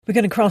We're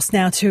going to cross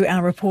now to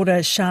our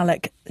reporter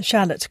Charlotte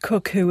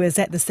Cook, who is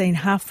at the scene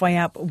halfway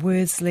up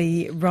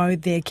Worsley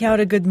Road there. Kia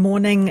ora, good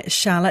morning,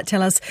 Charlotte.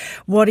 Tell us,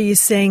 what are you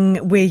seeing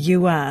where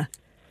you are?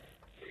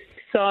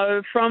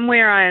 So from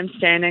where I am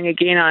standing,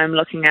 again, I'm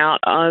looking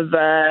out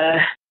over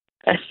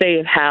a sea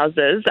of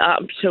houses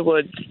up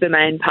towards the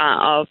main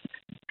part of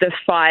the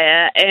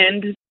fire.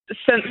 And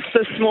since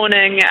this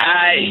morning,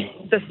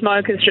 the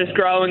smoke is just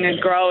growing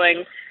and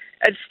growing.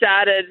 It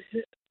started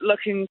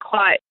looking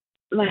quite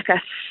like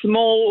a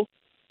small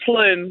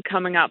plume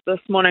coming up this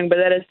morning, but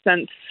that has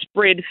since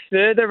spread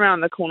further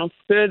around the corner,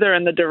 further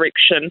in the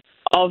direction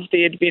of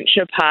the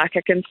adventure park.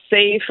 I can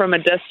see from a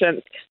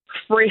distance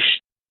fresh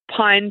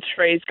pine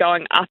trees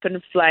going up in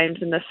flames,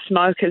 and the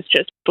smoke is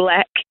just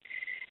black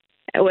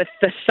with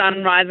the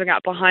sun rising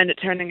up behind it,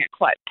 turning it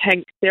quite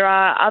pink. There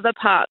are other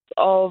parts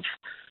of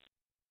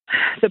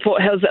the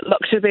Port Hills that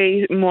look to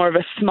be more of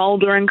a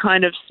smouldering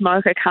kind of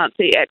smoke. I can't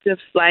see active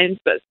flames,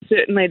 but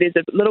certainly there's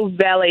a little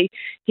valley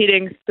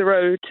heading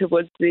through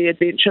towards the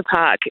adventure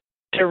park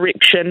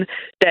direction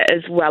that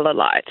is well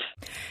alight.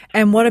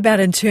 And what about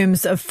in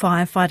terms of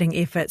firefighting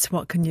efforts?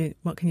 What can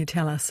you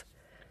tell us?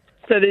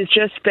 So there's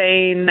just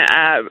been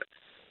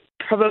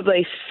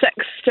probably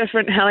 6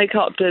 different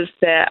helicopters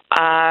that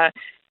are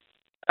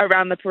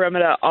around the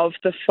perimeter of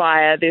the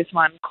fire. There's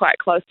one quite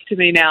close to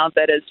me now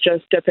that is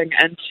just dipping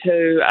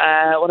into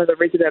one of the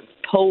residents'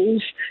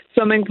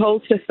 swimming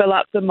pools, to fill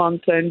up the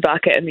monsoon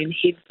bucket and then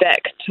head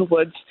back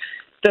towards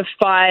the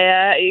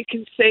fire. You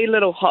can see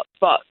little hot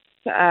spots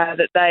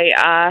that they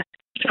are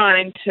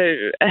trying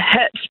to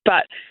hit,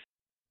 but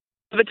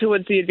over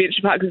towards the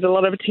adventure park, there's a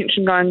lot of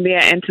attention going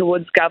there, and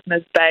towards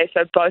Governor's Bay,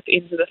 so both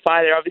ends of the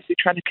fire, they're obviously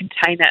trying to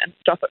contain it and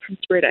stop it from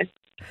spreading.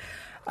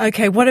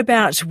 Okay, what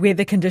about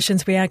weather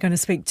conditions? We are going to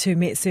speak to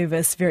Met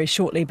Service very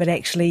shortly, but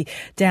actually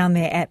down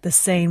there at the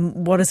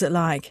scene, what is it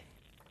like?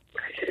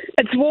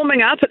 It's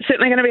warming up. It's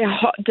certainly going to be a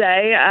hot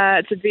day.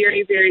 It's a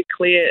very, very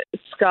clear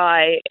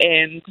sky,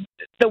 and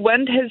the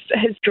wind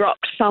has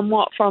dropped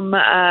somewhat from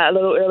a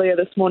little earlier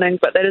this morning,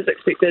 but that is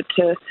expected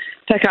to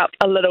pick up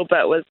a little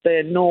bit with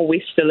the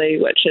nor'westerly,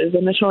 which is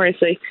a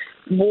notoriously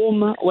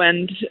warm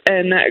wind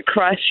in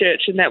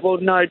Christchurch, and that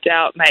will no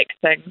doubt make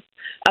things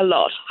a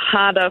lot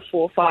harder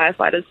for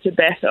firefighters to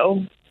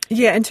battle.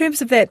 Yeah, in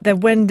terms of that, the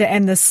wind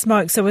and the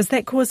smoke, so is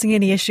that causing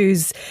any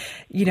issues,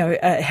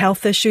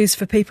 health issues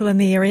for people in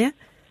the area?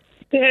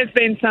 There have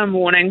been some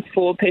warnings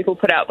for people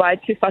put out by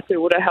Te Whatu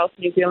Ora Health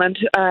New Zealand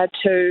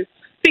to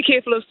be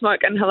careful of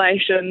smoke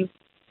inhalations,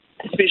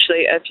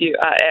 especially if you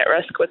are at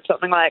risk with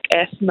something like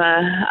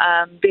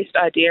asthma. Best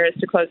idea is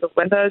to close the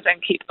windows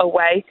and keep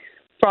away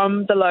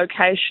from the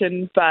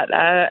location, but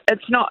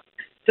it's not.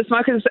 The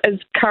smoke is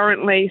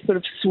currently sort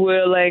of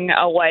swirling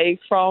away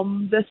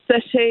from the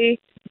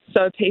city,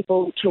 so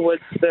people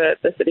towards the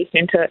city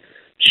centre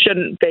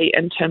shouldn't be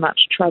in too much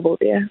trouble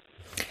there.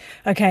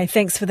 Okay,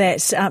 thanks for that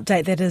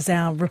update. That is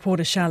our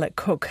reporter Charlotte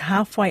Cook,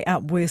 halfway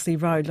up Worsley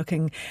Road,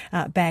 looking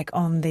back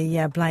on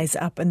the blaze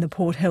up in the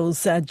Port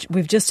Hills.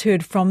 We've just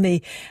heard from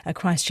the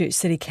Christchurch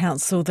City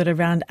Council that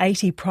around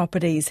 80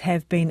 properties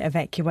have been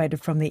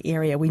evacuated from the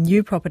area. We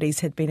knew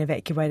properties had been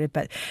evacuated,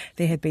 but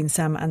there had been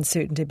some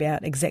uncertainty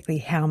about exactly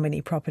how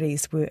many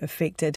properties were affected.